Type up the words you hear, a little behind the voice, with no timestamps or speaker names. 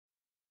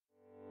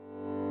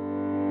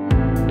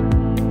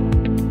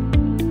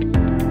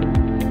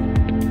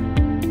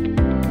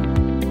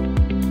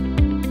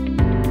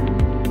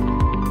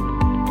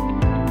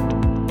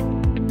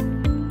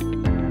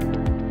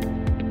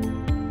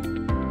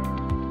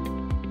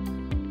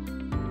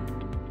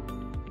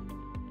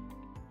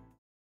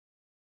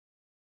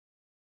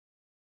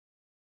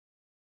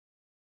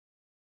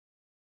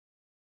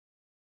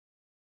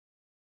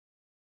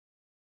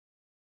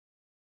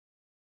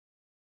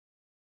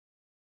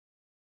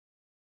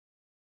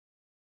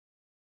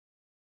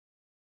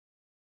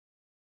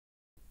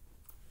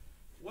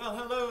Well,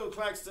 hello,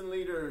 Claxton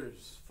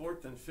leaders,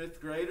 4th and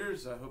 5th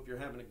graders. I hope you're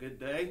having a good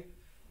day.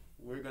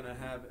 We're going to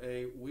have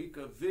a week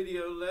of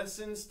video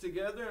lessons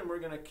together, and we're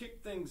going to kick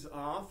things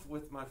off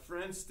with my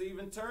friend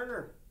Stephen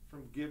Turner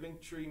from Giving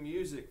Tree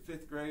Music.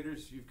 5th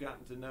graders, you've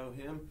gotten to know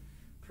him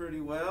pretty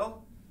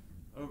well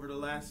over the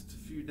last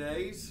few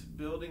days,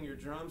 building your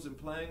drums and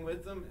playing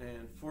with them.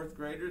 And 4th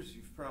graders,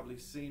 you've probably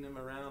seen him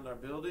around our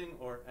building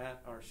or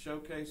at our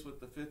showcase with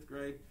the 5th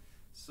grade.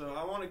 So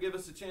I want to give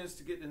us a chance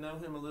to get to know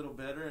him a little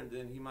better, and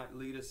then he might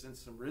lead us in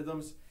some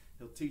rhythms.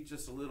 He'll teach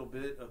us a little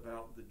bit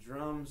about the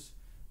drums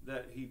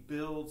that he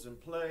builds and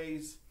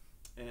plays,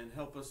 and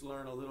help us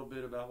learn a little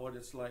bit about what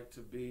it's like to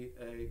be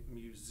a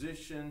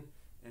musician,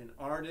 an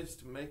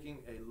artist, making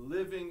a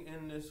living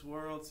in this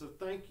world. So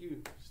thank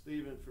you,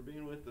 Stephen, for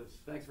being with us.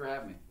 Thanks for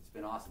having me. It's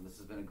been awesome. This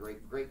has been a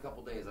great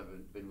couple days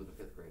I've been with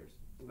the 5th graders.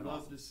 It's been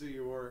Love awesome. to see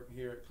your work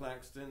here at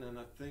Claxton, and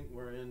I think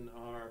we're in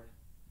our,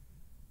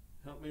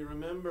 help me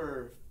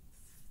remember,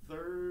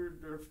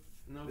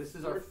 This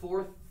is our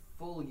 4th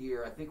full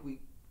year. I think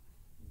we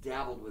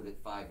dabbled with it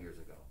 5 years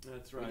ago.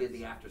 That's right. We did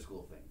the after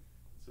school thing.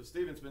 So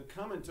Stephen's been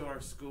coming to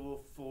our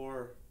school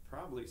for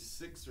probably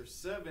 6 or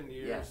 7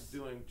 years, Yes.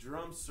 doing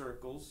drum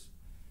circles.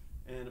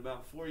 And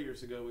about 4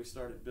 years ago, we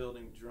started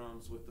building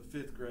drums with the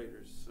 5th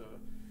graders. So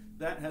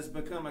that has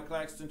become a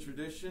Claxton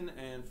tradition,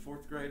 and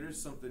 4th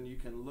graders, something you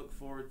can look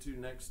forward to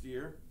next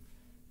year.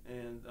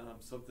 And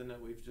something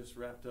that we've just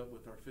wrapped up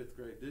with our 5th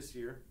grade this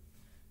year.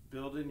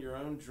 Building your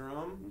own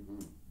drum,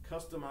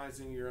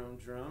 customizing your own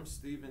drum.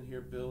 Stephen here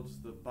builds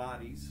the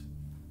bodies,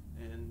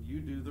 and you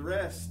do the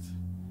rest.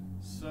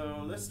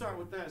 So let's start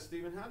with that.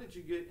 Stephen, how did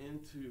you get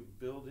into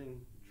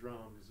building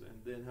drums,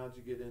 and then how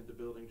did you get into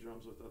building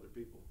drums with other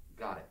people?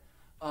 Got it.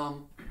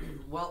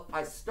 Well,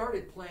 I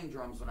started playing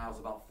drums when I was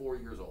about 4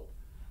 years old.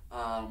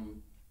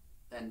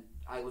 And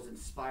I was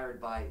inspired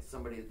by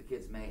somebody that the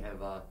kids may have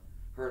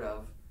heard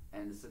of,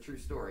 and it's a true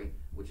story,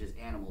 which is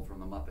Animal from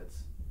the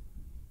Muppets.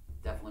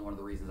 Definitely one of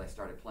the reasons I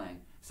started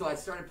playing. So I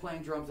started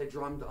playing drums. I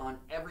drummed on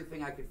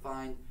everything I could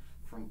find,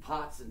 from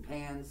pots and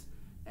pans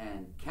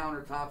and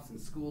countertops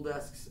and school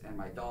desks and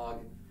my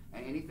dog,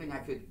 and anything I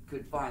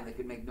could find that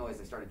could make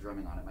noise, I started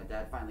drumming on it. My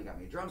dad finally got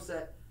me a drum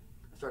set.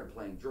 I started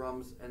playing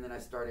drums, and then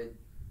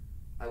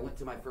I went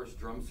to my first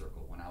drum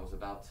circle when I was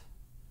about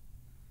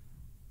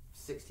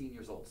 16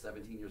 years old,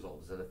 17 years old.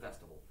 It was at a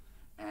festival.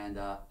 And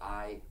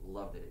I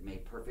loved it. It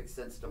made perfect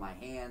sense to my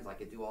hands. I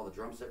could do all the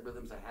drum set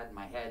rhythms I had in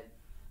my head.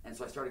 And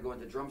so I started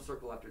going to drum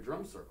circle after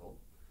drum circle.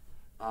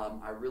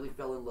 I really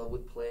fell in love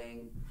with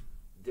playing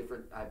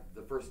different,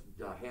 the first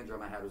hand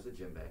drum I had was a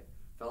djembe.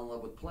 Fell in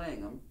love with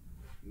playing them.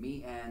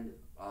 Me and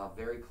a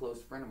very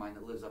close friend of mine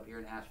that lives up here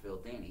in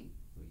Asheville, Danny,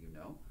 who you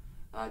know,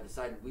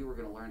 decided we were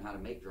going to learn how to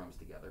make drums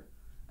together.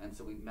 And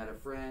so we met a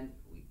friend,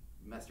 we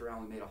messed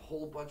around, we made a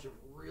whole bunch of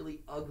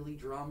really ugly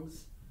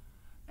drums.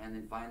 And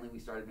then finally we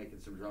started making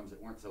some drums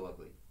that weren't so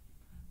ugly.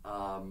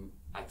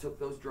 I took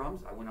those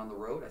drums, I went on the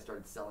road, I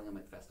started selling them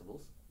at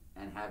festivals.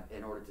 And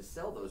in order to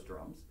sell those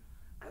drums,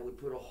 I would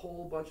put a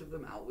whole bunch of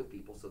them out with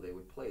people so they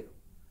would play them.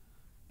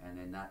 And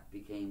then that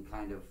became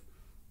kind of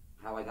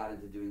how I got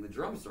into doing the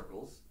drum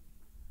circles.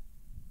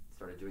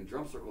 Started doing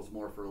drum circles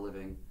more for a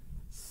living.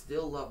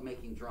 Still love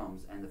making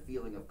drums and the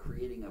feeling of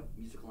creating a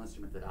musical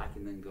instrument that I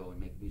can then go and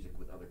make music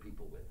with other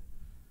people with.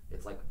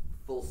 It's like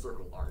full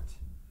circle art.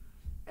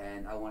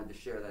 And I wanted to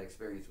share that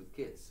experience with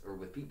kids or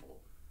with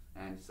people.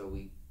 And so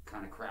we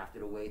kind of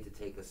crafted a way to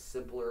take a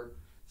simpler,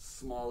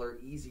 smaller,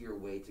 easier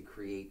way to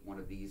create one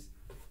of these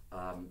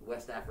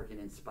West African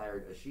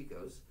inspired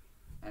ashikos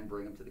and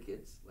bring them to the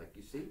kids like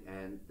you see,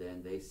 and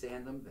then they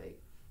sand them, they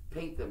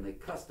paint them, they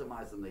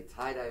customize them, they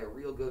tie-dye a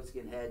real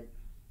goatskin head,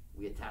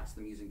 we attach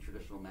them using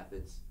traditional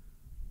methods,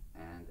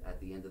 and at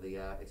the end of the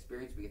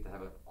experience we get to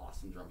have an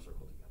awesome drum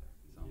circle together.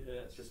 So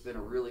Yes. It's just been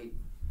a really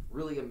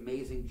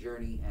amazing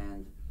journey,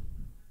 and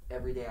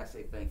every day I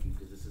say thank you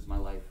because this is my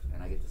life,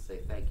 and I get to say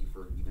thank you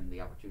for even the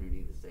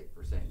opportunity to saying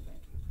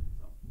thank you.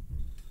 So.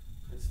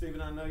 And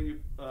Stephen, I know you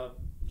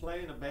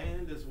play in a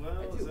band as well.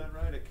 I do. Is that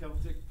right? A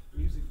Celtic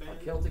music band?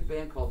 A Celtic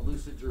band called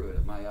Lucid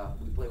Druid.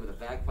 We play with a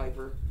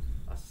bagpiper,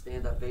 a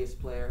stand-up bass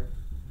player,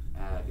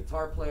 a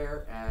guitar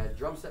player, a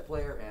drum set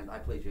player, and I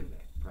play djembe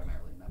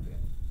primarily in that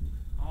band.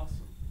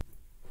 Awesome.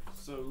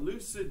 So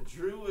Lucid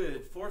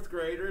Druid, 4th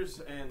graders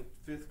and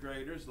 5th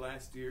graders.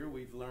 Last year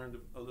we've learned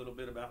a little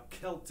bit about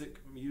Celtic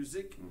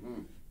music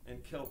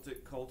and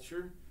Celtic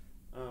culture.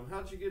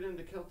 How'd you get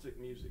into Celtic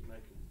music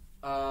making?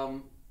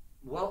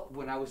 Well,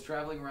 when I was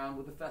traveling around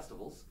with the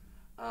festivals,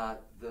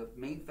 the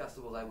main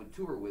festivals I would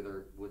tour with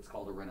are what's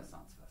called a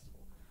Renaissance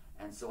Festival.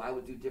 And so I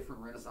would do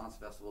different Renaissance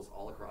festivals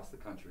all across the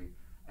country,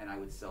 and I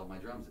would sell my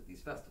drums at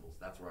these festivals.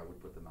 That's where I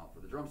would put them out for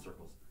the drum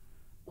circles.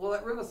 Well,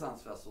 at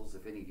Renaissance festivals,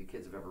 if any of you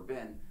kids have ever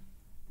been,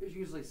 there's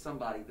usually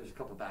there's a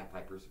couple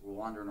bagpipers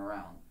wandering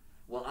around.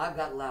 Well, I've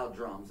got loud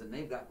drums, and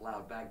they've got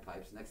loud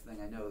bagpipes. Next thing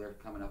I know, they're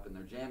coming up and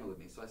they're jamming with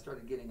me. So I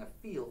started getting a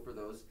feel for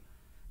those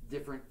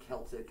different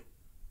Celtic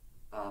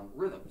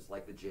rhythms,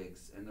 like the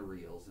jigs and the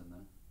reels and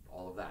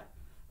all of that.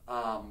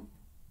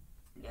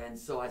 And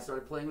so I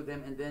started playing with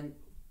them, and then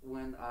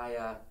when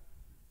I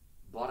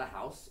bought a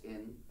house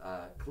in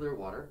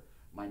Clearwater.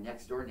 My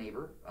next door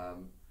neighbor,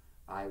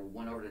 I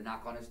went over to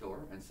knock on his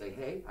door and say,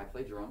 hey, I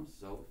play drums,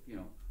 so if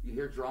you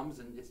hear drums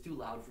and it's too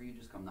loud for you,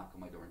 just come knock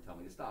on my door and tell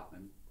me to stop,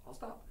 and I'll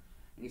stop.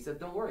 And he said,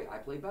 don't worry, I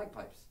play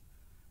bagpipes.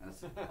 And I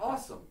said,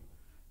 awesome.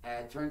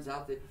 And it turns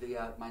out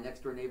that my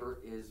next door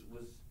neighbor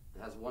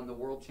has won the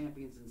world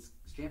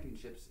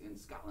championships in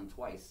Scotland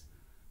twice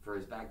for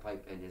his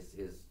bagpipe and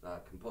his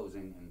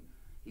composing, and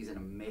he's an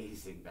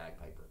amazing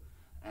bagpiper.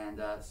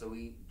 And so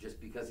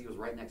because he was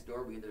right next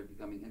door, we ended up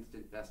becoming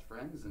instant best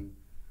friends, and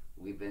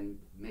we've been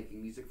making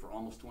music for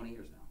almost 20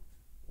 years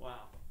now.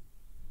 Wow,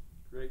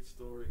 great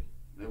story.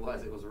 It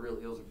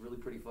was really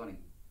pretty funny.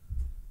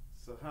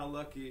 So how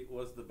lucky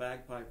was the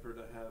bagpiper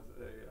to have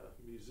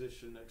a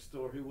musician next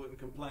door who wouldn't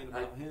complain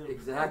about him?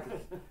 Exactly.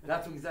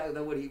 That's exactly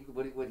what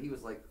he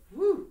was like.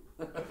 Woo!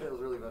 That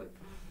was really funny.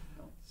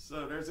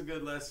 So there's a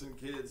good lesson,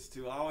 kids,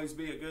 to always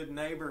be a good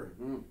neighbor.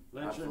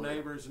 Let Absolutely. your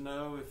neighbors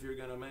know if you're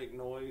going to make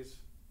noise,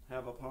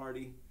 have a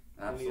party,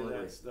 Absolutely. any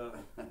of that stuff.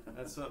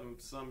 That's something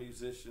some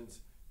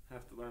musicians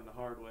have to learn the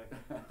hard way.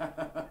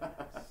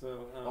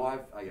 So,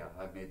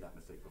 I've made that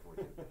mistake before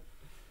too.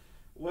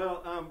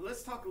 Well,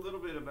 let's talk a little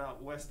bit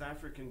about West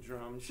African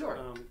drums. Sure.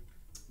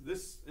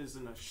 This is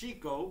an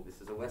ashiko.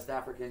 This is a West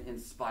African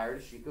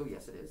inspired ashiko.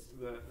 Yes, it is.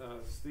 That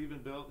Stephen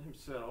built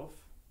himself.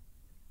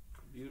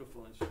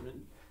 Beautiful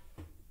instrument.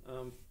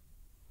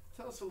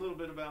 Tell us a little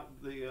bit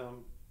about the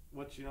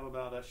what you know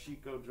about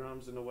ashiko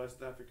drums in the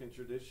West African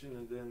tradition,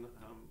 and then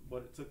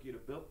what it took you to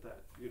build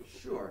that beautiful.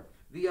 Sure.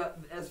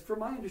 As from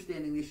my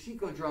understanding, the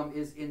ashiko drum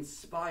is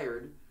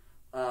inspired,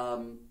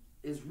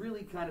 is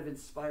really kind of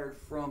inspired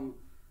from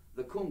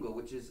the conga,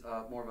 which is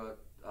more of a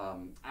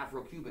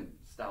Afro-Cuban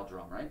style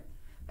drum, right?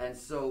 And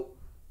so,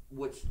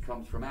 which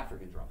comes from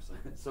African drums.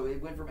 So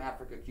it went from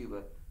Africa,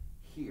 Cuba,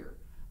 here.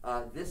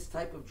 This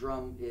type of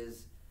drum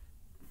is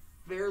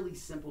fairly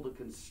simple to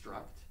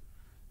construct.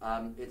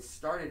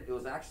 It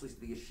was actually,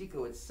 the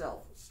ashiko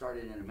itself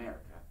started in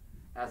America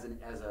as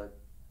a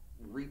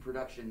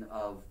reproduction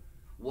of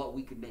what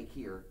we could make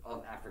here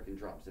of African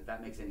drums, if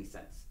that makes any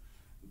sense.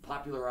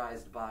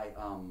 Popularized by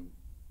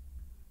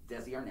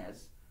Desi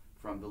Arnaz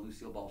from the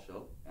Lucille Ball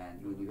Show,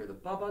 and when you hear the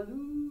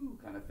babaloo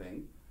kind of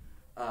thing,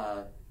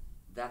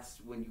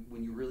 that's when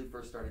you really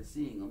first started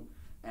seeing them.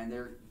 And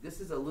this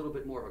is a little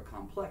bit more of a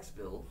complex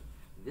build.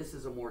 This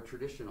is a more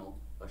traditional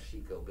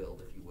ashiko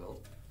build, if you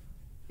will.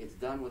 It's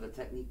done with a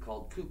technique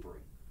called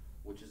coopering,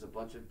 which is a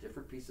bunch of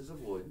different pieces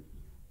of wood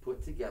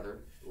put together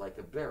like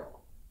a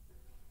barrel,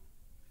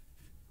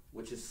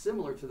 which is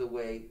similar to the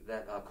way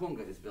that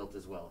conga is built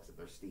as well, except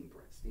they're steam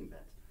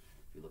bent.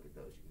 If you look at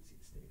those, you can see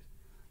the staves.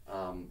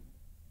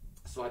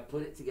 So I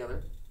put it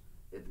together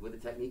with a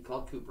technique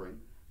called coopering.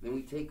 Then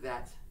we take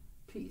that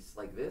piece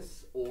like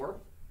this, or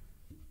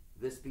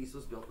this piece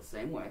was built the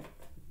same way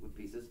with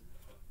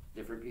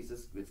different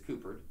pieces, it's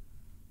coopered,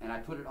 and I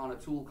put it on a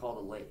tool called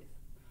a lathe.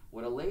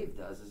 What a lathe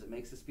does is it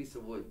makes this piece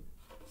of wood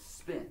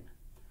spin.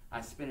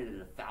 I spin it at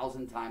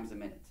 1,000 times a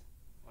minute.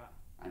 Wow.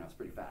 I know, it's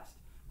pretty fast.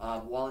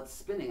 While it's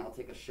spinning, I'll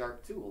take a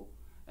sharp tool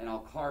and I'll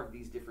carve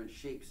these different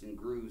shapes and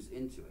grooves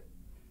into it.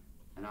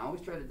 And I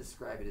always try to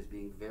describe it as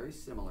being very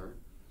similar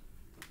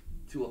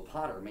to a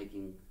potter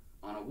making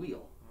on a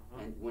wheel.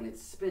 And when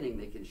it's spinning,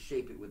 they can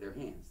shape it with their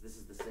hands. This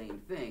is the same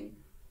thing,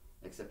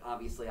 except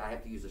obviously I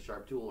have to use a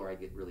sharp tool or I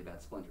get really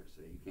bad splinters.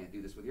 So you can't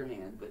do this with your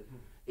hand, but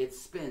it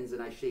spins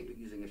and I shape it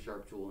using a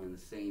sharp tool in the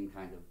same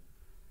kind of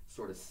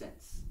sort of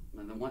sense.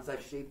 And then once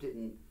I've shaped it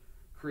and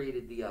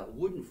created the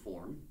wooden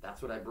form,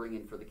 that's what I bring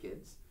in for the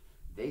kids.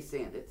 They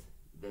sand it,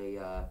 they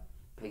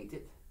paint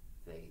it,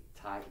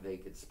 they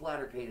could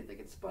splatter paint it, they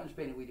could sponge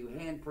paint it. We do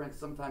hand prints.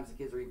 Sometimes the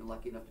kids are even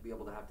lucky enough to be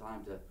able to have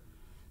time to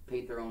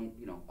paint their own,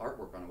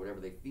 artwork on it, whatever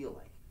they feel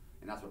like.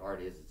 And that's what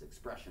art is, it's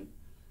expression.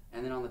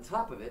 And then on the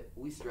top of it,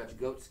 we stretch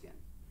goat skin.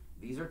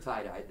 These are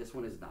tie-dyed. This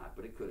one is not,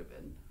 but it could have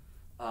been.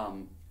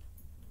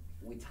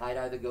 We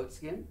tie-dye the goat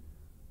skin.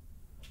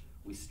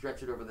 We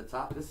stretch it over the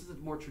top. This is a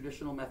more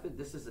traditional method.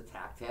 This is a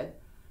tacked head,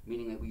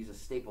 meaning that we use a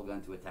staple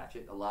gun to attach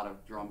it. A lot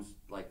of drums,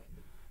 like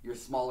your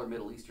smaller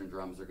Middle Eastern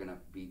drums, are going to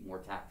be more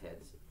tacked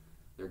heads.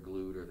 They're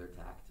glued or they're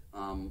tacked.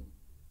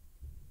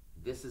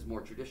 This is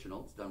more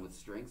traditional. It's done with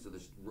strings. So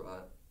there's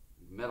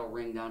metal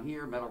ring down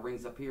here, metal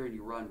rings up here, and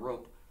you run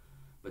rope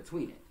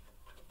between it.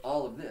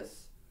 All of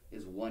this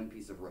is one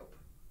piece of rope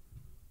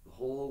the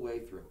whole way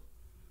through.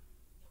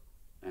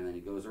 And then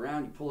it goes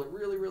around, you pull it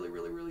really, really,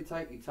 really, really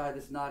tight, you tie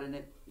this knot in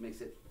it,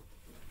 makes it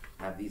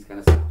have these kind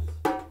of sounds.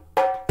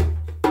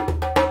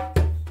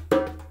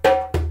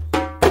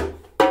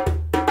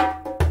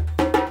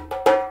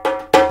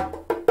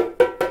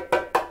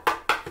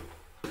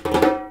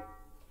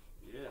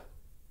 Yeah.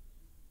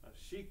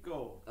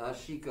 Ashiko.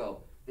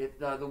 Ashiko.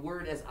 The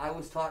word, as I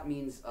was taught,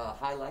 means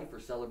high life or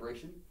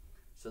celebration.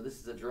 So this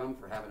is a drum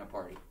for having a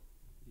party.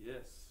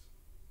 Yes.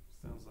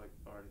 Sounds like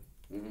a party.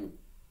 Mm-hmm.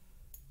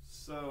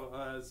 So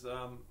as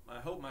I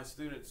hope my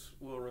students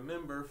will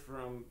remember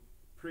from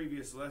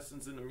previous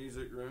lessons in the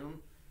music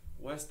room,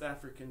 West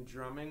African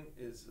drumming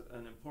is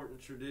an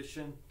important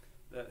tradition.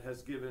 that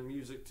has given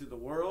music to the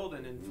world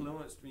and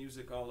influenced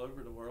music all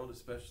over the world,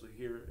 especially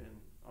here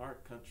in our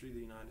country, the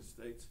United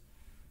States,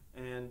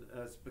 and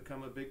has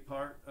become a big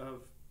part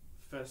of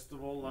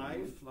festival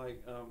life,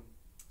 like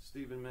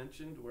Stephen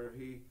mentioned, where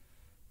he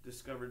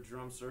discovered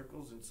drum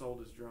circles and sold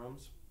his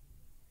drums.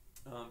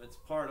 It's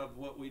part of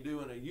what we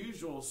do in a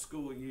usual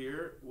school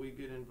year. We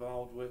get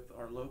involved with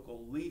our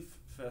local Leaf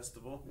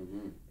Festival,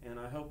 and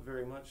I hope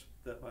very much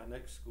that by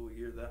next school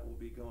year that will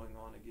be going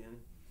on again.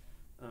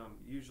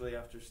 Usually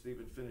after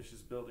Stephen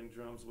finishes building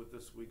drums with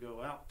us, we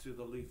go out to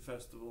the Leaf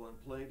Festival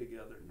and play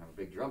together. Have a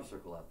big drum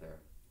circle out there.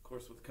 Of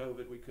course, with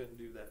COVID, we couldn't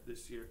do that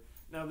this year.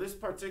 Now, this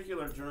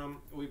particular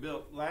drum we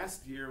built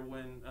last year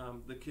when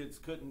the kids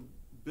couldn't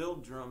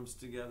build drums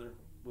together.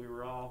 We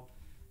were all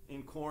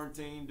in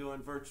quarantine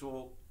doing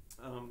virtual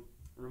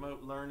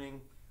remote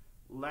learning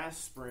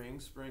last spring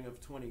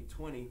of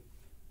 2020.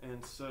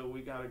 And so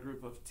we got a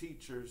group of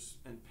teachers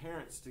and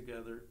parents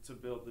together to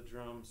build the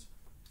drums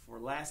for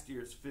last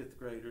year's 5th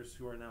graders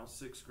who are now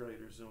 6th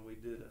graders. And we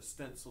did a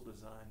stencil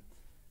design.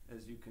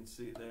 As you can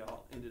see, they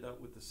all ended up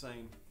with the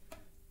same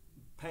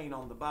paint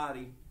on the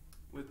body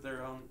with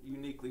their own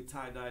uniquely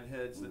tie-dyed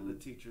heads that the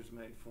teachers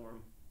made for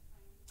them.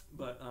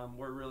 But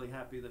we're really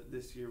happy that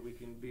this year we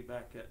can be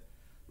back at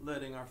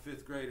letting our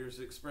 5th graders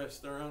express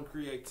their own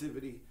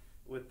creativity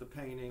with the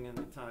painting and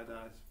the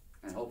tie-dyes.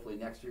 And hopefully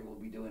next year we'll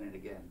be doing it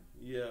again.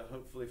 Yeah,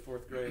 hopefully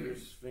 4th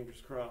graders,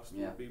 fingers crossed,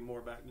 will be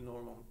more back to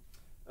normal.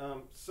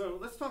 So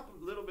let's talk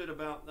a little bit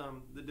about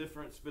the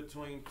difference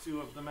between two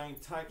of the main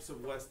types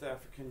of West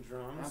African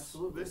drums.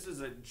 Absolutely. This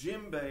is a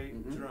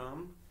djembe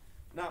drum,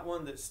 not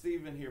one that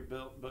Stephen here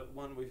built, but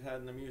one we've had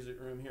in the music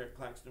room here at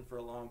Claxton for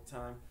a long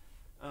time.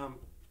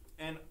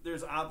 And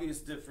there's obvious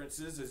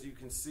differences, as you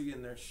can see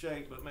in their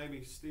shape, but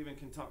maybe Stephen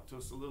can talk to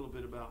us a little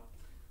bit about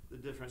the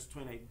difference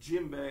between a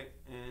djembe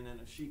and an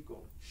ashiko.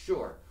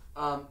 Sure.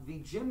 The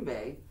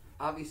djembe,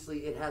 obviously,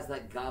 it has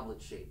that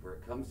goblet shape where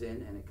it comes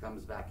in and it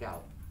comes back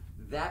out.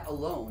 That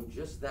alone,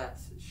 just that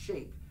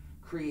shape,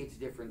 creates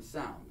different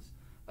sounds.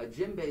 A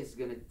djembe is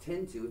going to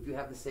tend to, if you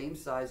have the same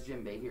size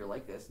djembe here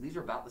like this, and these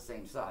are about the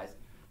same size,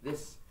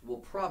 this will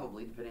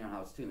probably, depending on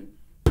how it's tuned,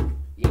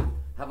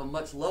 have a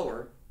much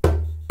lower,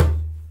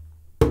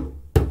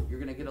 you're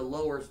going to get a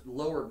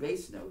lower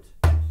bass note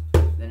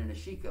than an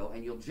ashiko,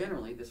 and you'll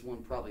generally, this one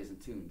probably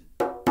isn't tuned.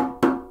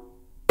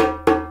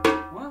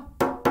 Well,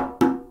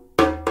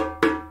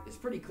 it's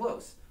pretty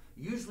close.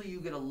 Usually you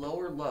get a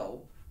lower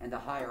low and a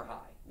higher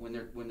high when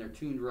they're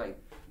tuned right.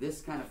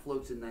 This kind of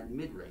floats in that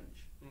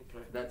mid-range.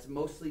 Okay. That's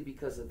mostly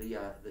because of the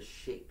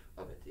shape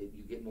of it.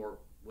 You get more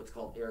what's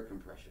called air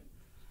compression.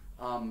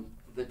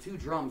 The two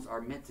drums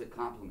are meant to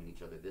complement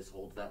each other. This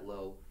holds that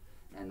low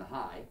and the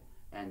high,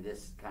 and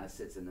this kind of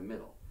sits in the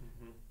middle.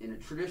 In a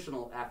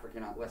traditional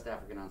West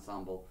African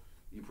ensemble,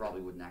 you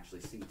probably wouldn't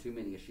actually see too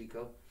many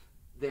ashiko.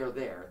 They're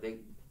there. They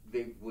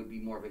would be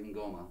more of an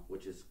ngoma,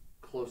 which is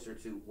closer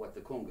to what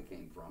the conga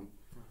came from.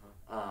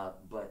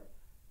 But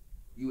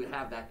you would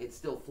have that. It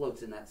still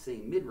floats in that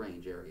same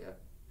mid-range area,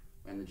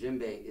 and the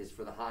djembe is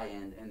for the high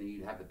end, and then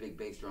you'd have the big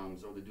bass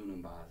drums or the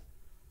dunumbas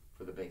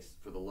for the bass,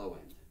 for the low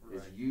end. Right.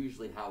 Is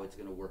usually how it's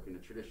going to work in a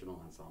traditional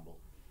ensemble.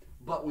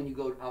 But when you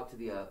go out to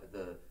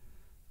the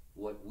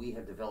what we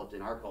have developed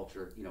in our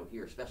culture,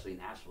 here, especially in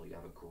Asheville, you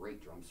have a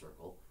great drum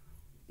circle.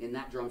 In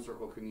that drum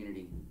circle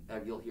community,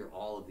 you'll hear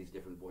all of these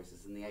different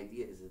voices, and the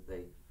idea is that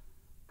they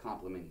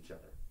complement each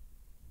other.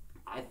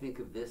 I think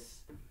of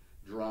this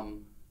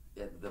drum,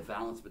 the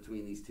balance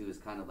between these two is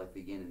kind of like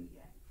the yin and the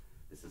yang.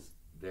 This is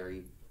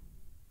very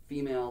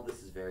female,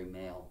 this is very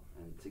male,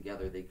 and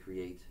together they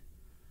create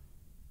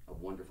a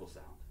wonderful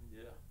sound.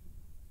 Yeah.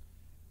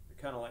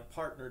 They're kind of like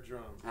partner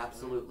drums.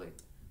 Absolutely.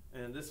 Right?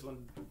 And this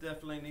one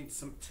definitely needs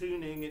some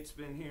tuning. It's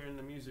been here in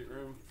the music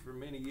room for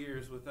many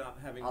years without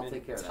having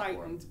been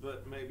tightened,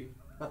 but maybe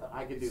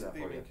I can do that for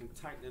you. Stephen can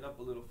tighten it up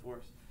a little for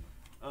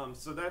us.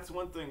 So that's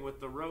one thing with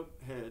the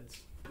rope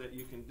heads that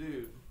you can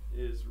do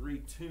is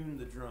retune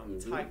the drum,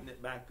 tighten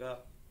it back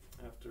up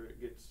after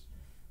it gets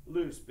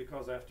loose,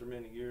 because after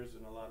many years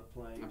and a lot of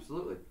playing,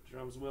 absolutely,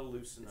 drums will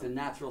loosen up. It's a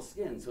natural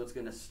skin, so it's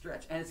going to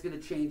stretch, and it's going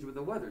to change with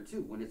the weather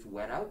too. When it's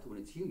wet out, when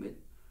it's humid,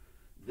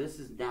 this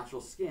is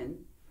natural skin.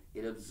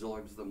 It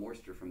absorbs the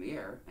moisture from the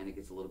air, and it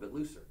gets a little bit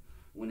looser.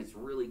 When it's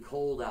really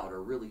cold out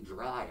or really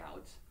dry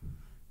out,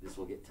 this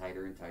will get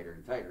tighter and tighter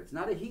and tighter. It's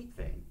not a heat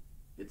thing.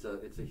 It's a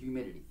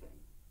humidity thing.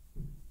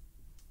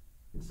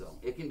 So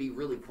it can be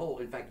really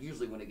cold. In fact,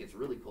 usually when it gets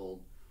really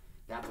cold,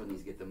 that's when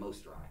these get the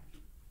most dry.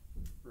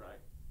 Right.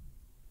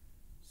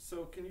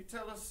 So can you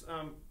tell us,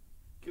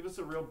 give us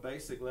a real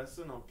basic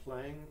lesson on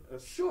playing a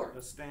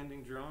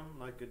standing drum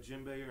like a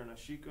djembe or an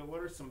ashiko?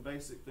 What are some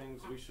basic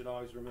things we should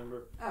always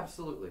remember?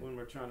 Absolutely. When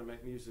we're trying to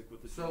make music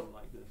with a drum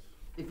like this?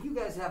 If you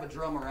guys have a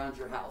drum around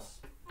your house,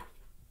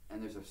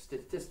 and there's a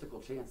statistical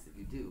chance that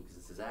you do, because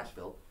this is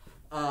Asheville.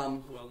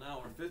 Well,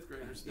 now our 5th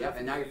graders. Yep,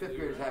 and now your 5th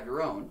graders have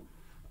your own.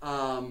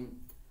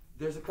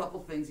 There's a couple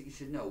things that you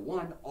should know.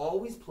 One,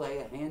 always play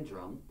a hand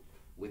drum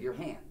with your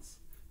hands.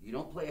 You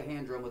don't play a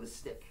hand drum with a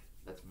stick.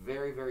 That's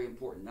very, very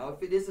important. Now,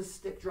 if it is a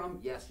stick drum,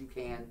 yes, you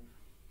can.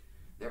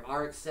 There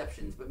are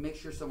exceptions, but make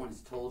sure someone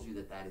has told you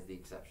that that is the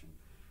exception.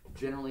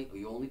 Generally,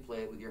 you only play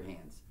it with your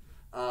hands.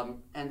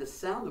 And the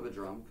sound of a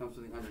drum comes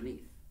from the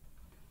underneath.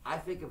 I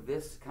think of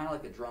this kind of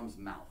like a drum's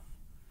mouth.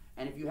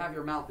 And if you have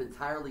your mouth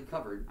entirely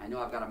covered, I know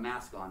I've got a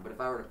mask on, but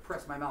if I were to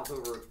press my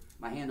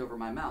hand over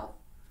my mouth,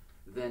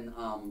 then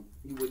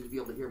you wouldn't be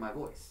able to hear my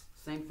voice.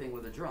 Same thing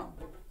with a drum.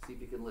 See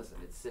if you can listen.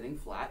 It's sitting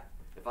flat.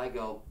 If I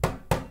go, it's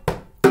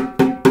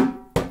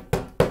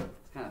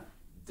kind of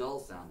dull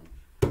sounding.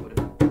 But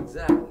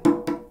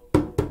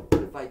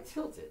if I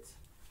tilt it,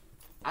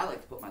 I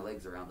like to put my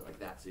legs around it like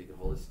that so you can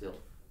hold it still.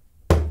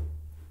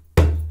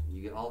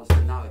 You get all of a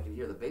sudden, now I can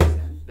hear the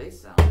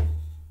bass sound,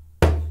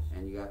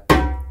 and you got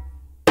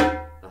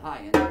the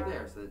high end up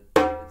there, so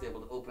that it's able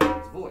to open up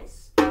its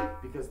voice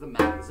because the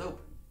mouth is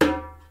open.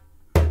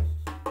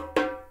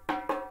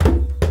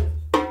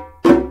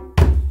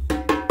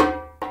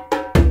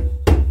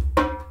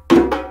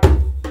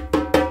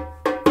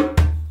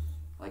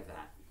 Like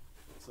that.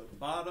 So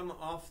bottom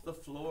off the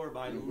floor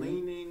by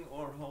leaning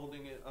or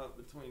holding it up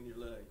between your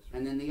legs.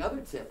 And then the other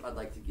tip I'd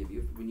like to give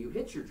you when you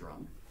hit your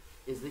drum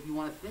is that you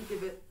want to think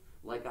of it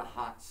like a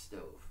hot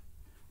stove.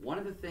 One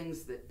of the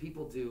things that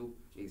people do,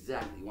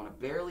 exactly, you want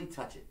to barely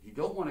touch it. You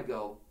don't want to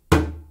go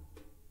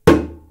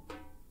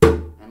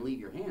and leave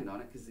your hand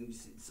on it, because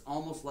it's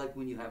almost like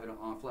when you have it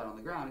flat on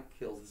the ground, it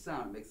kills the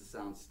sound, it makes the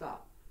sound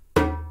stop.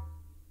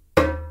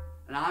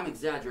 And I'm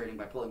exaggerating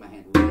by pulling my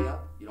hand way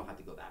up. You don't have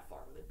to go that far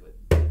with it, but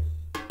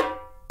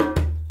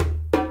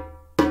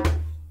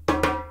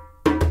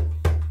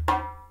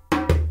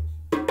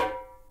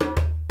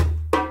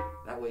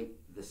that way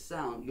the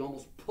sound, you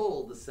almost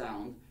pull the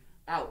sound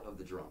out of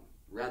the drum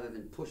rather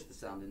than push the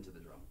sound into the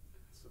drum.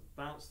 So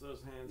bounce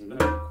those hands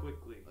back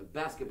quickly. Like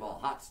basketball,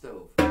 hot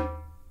stove.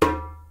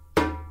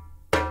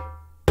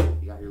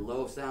 You got your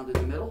low sound in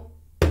the middle,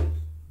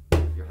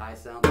 your high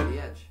sound on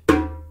the edge.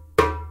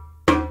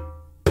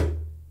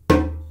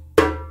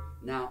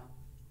 Now,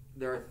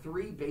 there are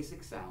 3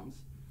 basic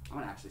sounds. I'm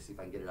going to actually see if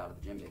I can get it out of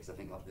the djembe, because I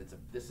think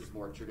this is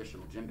more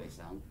traditional djembe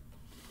sound.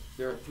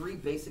 There are 3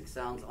 basic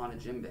sounds on a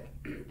djembe,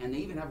 and they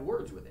even have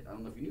words with it. I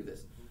don't know if you knew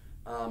this.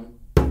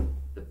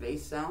 The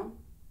bass sound,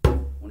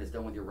 when it's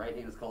done with your right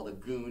hand, is called a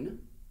goon.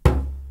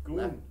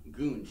 Goon.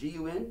 Goon,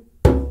 G-U-N.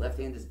 Left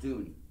hand is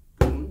doon.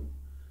 Goon.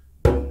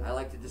 Goon. I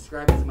like to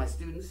describe it to my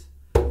students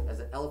as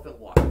an elephant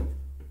walking.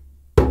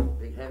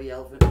 Big heavy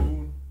elephant.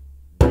 Goon.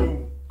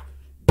 Goon.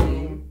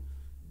 Goon.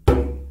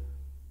 Goon.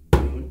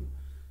 Goon.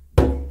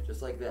 Goon.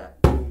 Just like that.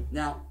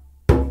 Now,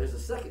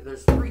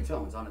 there's 3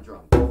 tones on a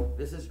drum.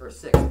 This is, or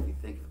 6 if you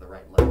think of the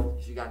right and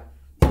left. So you got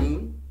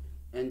goon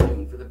and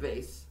doon for the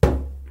bass.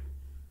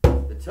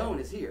 The tone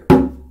is here.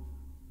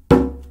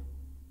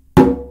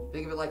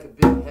 Think of it like a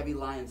big, heavy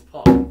lion's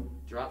paw.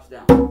 Drops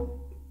down.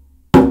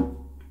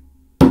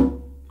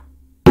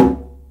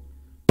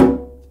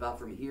 It's about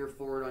from here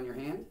forward on your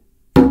hand.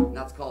 And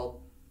that's called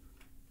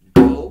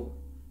go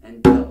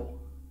and do.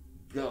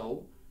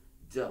 Go,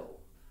 do.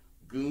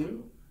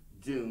 Goon,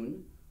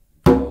 doon,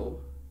 go,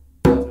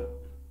 do.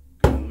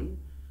 Goon,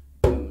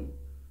 doon,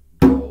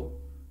 go,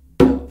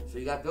 do. So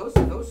you got those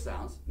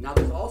sounds. Now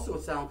there's also a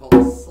sound called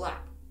a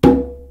slap.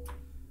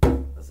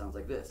 That sounds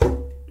like this.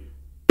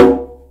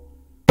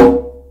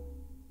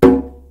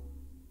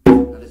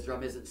 Now this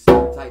drum isn't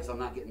super tight, so I'm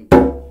not getting,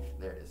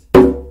 there it is.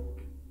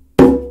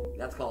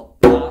 That's called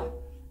ta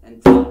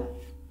and ta.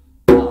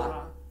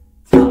 Ta,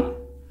 ta.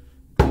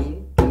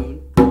 Goon,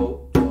 goon,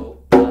 go, go,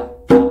 ta,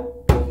 ta.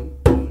 Goon,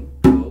 goon,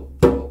 go,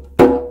 go,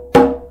 ta,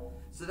 ta.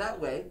 So that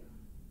way,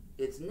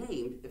 it's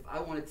named if I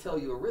want to tell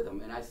you a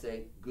rhythm and I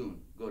say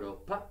goon, go do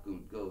pop,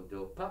 goon, go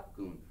do pop,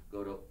 goon,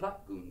 go do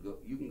pop, goon, go.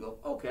 You can go,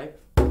 okay.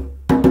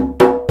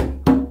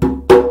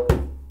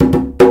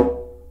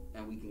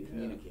 And we can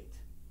communicate.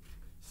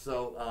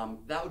 So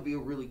that would be a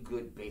really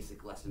good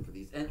basic lesson for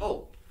these. And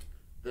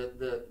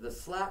the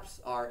slaps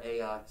are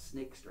a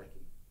snake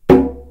striking.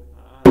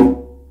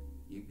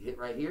 You hit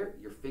right here,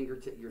 your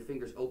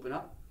fingers open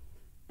up,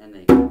 and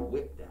they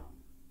whip down.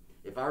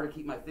 If I were to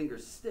keep my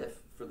fingers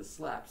stiff for the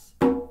slaps,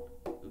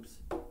 oops,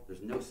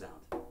 there's no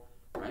sound,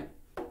 right?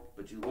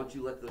 But once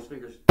you let those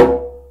fingers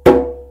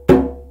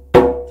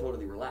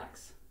totally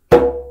relax.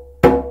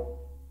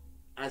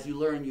 As you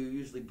learn, you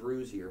usually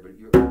bruise here, but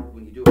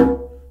when you do it,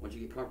 once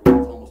you get comfortable,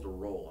 it's almost a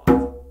roll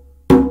off.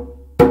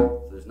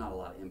 So there's not a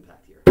lot of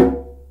impact here.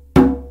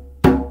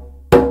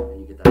 And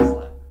you get that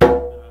slap.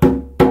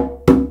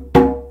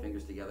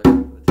 Fingers together for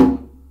the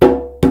tone.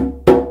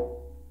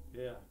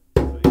 Yeah,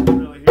 so you can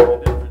really hear the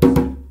difference.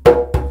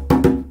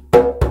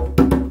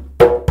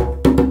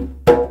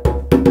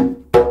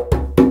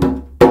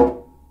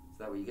 So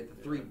that way you get the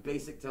 3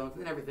 basic tones,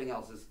 and then everything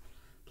else is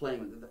playing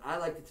with it. I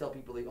like to tell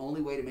people the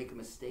only way to make a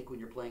mistake when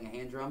you're playing a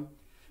hand drum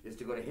is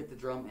to go to hit the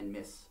drum and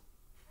miss.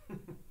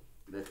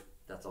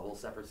 That's a whole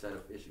separate set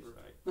of issues.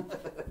 Right.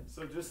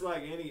 So just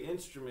like any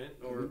instrument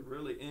or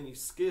really any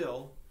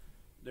skill,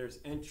 there's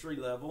entry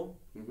level.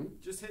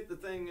 Just hit the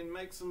thing and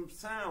make some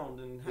sound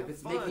and have fun. If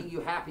it's making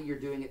you happy, you're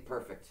doing it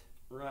perfect.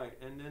 Right.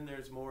 And then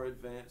there's more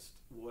advanced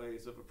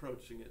ways of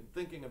approaching it and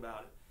thinking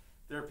about it.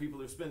 there are people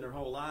who spend their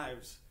whole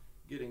lives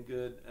getting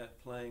good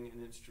at playing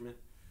an instrument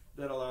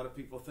that a lot of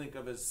people think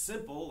of as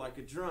simple, like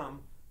a drum,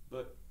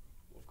 but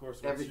of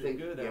course, once everything,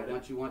 you're good at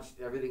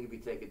it, everything can be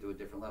taken to a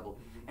different level.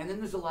 And then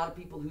there's a lot of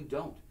people who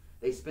don't.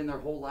 They spend their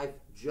whole life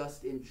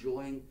just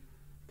enjoying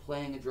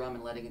playing a drum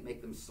and letting it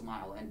make them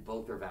smile, and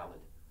both are valid.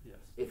 Yes.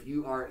 If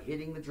you are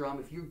hitting the drum,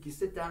 if you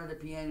sit down at a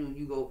piano and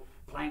you go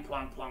plank,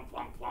 plonk, plonk,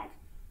 plonk, plonk,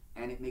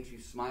 and it makes you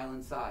smile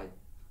inside,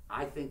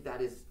 I think that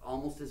is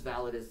almost as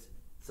valid as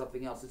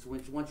something else. It's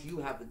once you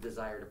have the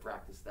desire to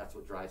practice, that's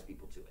what drives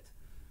people to it.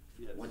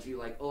 Yes. Once you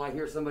like, oh, I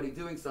hear somebody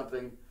doing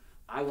something,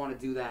 I want to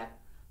do that.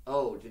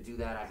 Oh, to do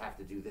that, I have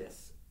to do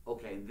this.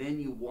 Okay, and then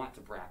you want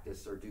to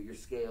practice or do your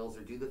scales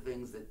or do the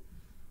things that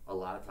a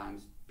lot of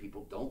times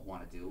people don't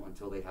want to do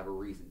until they have a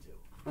reason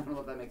to. I don't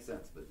know if that makes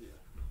sense, but Yeah.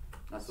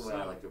 that's the way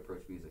I like to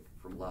approach music,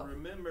 from love.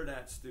 Remember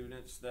that,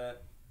 students,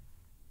 that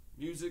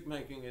music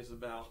making is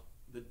about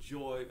the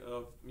joy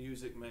of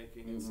music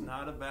making. It's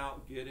not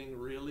about getting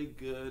really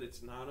good.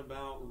 It's not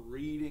about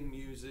reading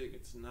music.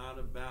 It's not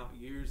about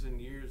years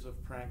and years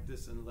of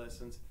practice and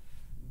lessons.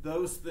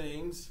 Those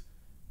things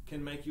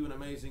can make you an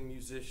amazing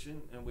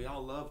musician, and we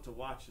all love to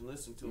watch and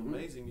listen to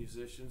amazing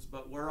musicians,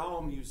 but we're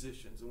all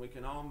musicians, and we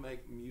can all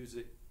make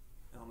music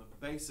on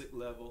a basic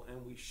level,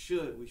 and we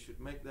should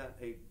make that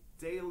a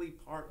daily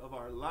part of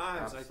our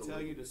lives. Absolutely. I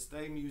tell you to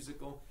stay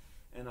musical,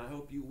 and I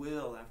hope you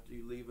will after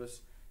you leave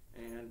us,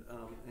 and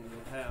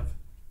you'll have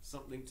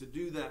something to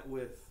do that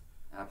with.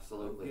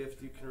 Absolutely. A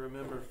gift you can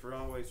remember for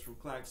always from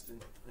Claxton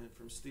and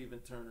from Stephen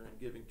Turner and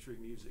Giving True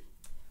Music.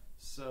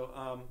 So,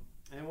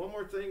 and one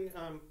more thing,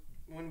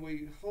 when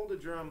we hold a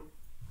drum,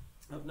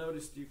 I've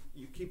noticed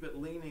you keep it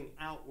leaning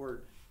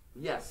outward.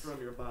 Yes. From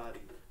your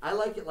body. I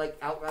like it like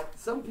outright.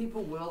 Some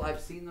people will. I've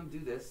seen them do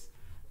this.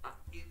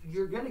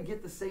 You're going to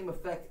get the same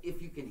effect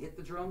if you can hit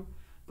the drum,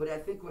 but I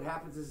think what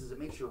happens is it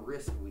makes your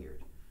wrist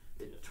weird.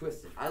 It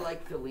twists it. I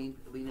like to lean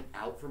it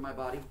out from my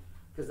body,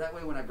 because that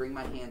way when I bring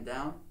my hand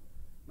down,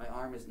 my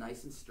arm is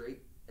nice and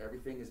straight.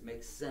 Everything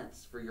makes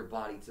sense for your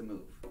body to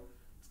move.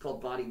 It's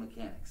called body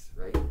mechanics,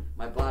 right?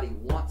 My body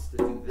wants to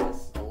do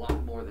this a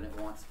lot more than it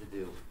wants to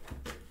do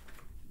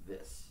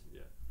this,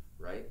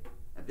 right?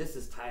 And this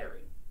is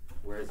tiring.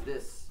 Whereas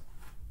this,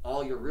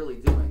 all you're really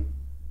doing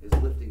is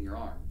lifting your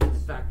arm. In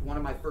fact, one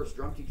of my first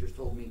drum teachers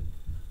told me,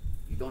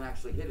 you don't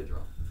actually hit a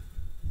drum.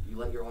 You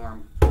let your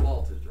arm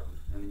fall to the drum,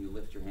 and then you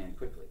lift your hand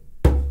quickly.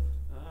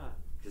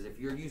 Because if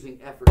you're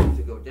using effort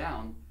to go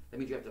down, that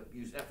means you have to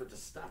use effort to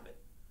stop it.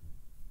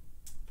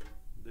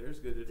 There's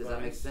good advice. Does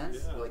that make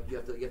sense? Yeah. Like you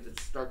have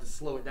to start to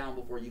slow it down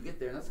before you get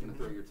there, and that's going to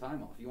throw your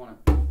time off. You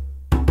want to...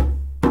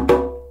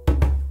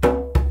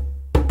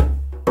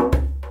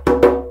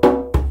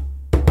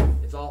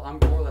 I'm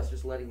more or less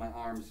just letting my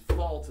arms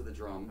fall to the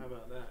drum. How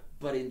about that?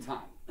 But in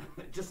time.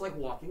 Just like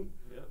walking.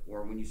 Yep.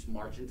 Or when you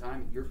march in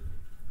time,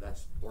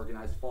 that's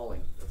organized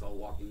falling. That's all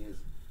walking is.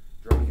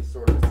 Drumming is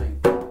sort of the same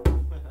thing.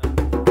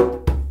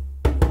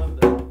 Love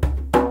that.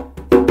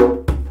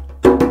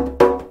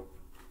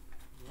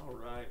 All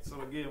right. So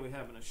again, we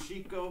have an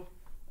ashiko,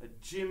 a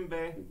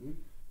djembe,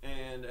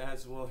 and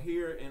as we'll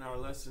hear in our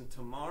lesson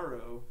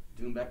tomorrow,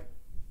 Doombek.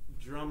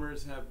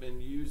 Drummers have been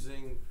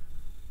using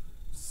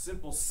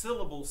simple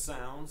syllable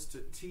sounds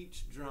to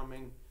teach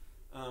drumming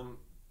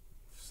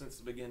since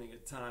the beginning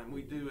of time.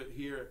 We do it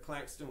here at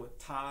Claxton with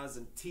tas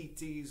and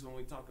TTs when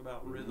we talk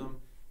about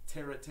rhythm,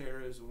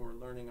 tera-teras when we're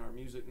learning our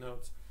music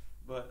notes,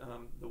 but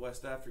the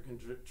West African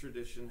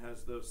tradition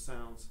has those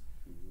sounds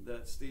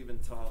that Stephen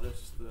taught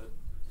us.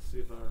 See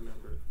if I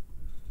remember it.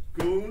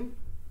 Goon,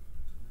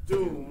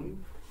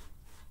 doon,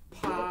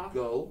 pa,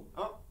 go,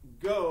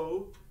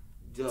 go,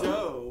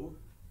 do,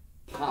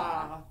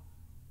 pa,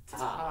 ta.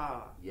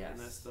 ta. Yes.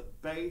 And that's the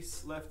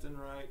bass left and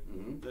right,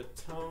 the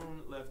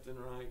tone left and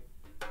right,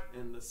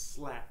 and the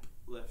slap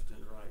left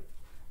and right.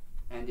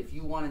 And if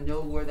you want to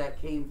know where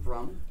that came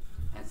from,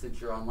 and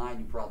since you're online,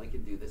 you probably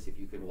can do this if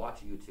you can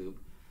watch YouTube.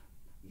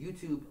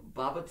 YouTube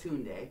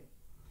Babatunde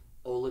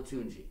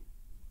Olatunji.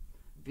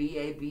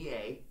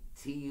 Babatunde.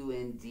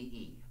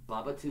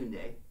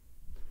 Babatunde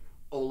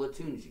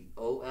Olatunji.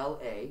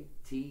 Olatunje.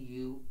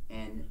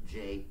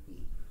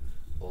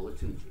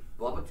 Olatunji.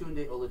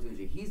 Babatunde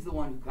Olatunji. He's the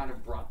one who kind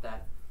of brought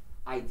that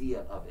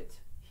idea of it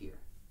here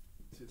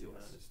to the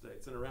United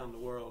States and around the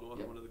world.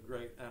 One of the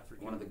great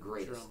African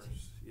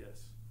drummers.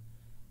 Yes.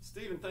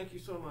 Stephen, thank you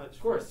so much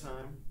for your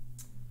time.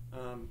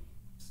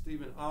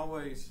 Stephen,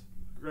 always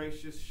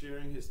gracious,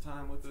 sharing his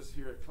time with us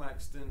here at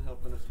Claxton,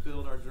 helping us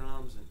build our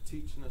drums and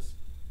teaching us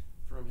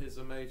from his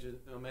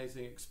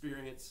amazing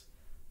experience.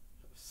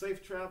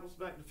 Safe travels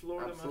back to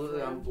Florida, Absolutely.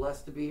 my friend. I'm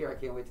blessed to be here. I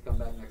can't wait to come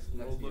back next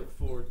year. We'll look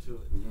forward to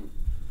it.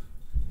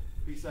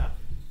 Peace out.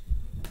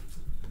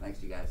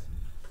 Thanks, you guys.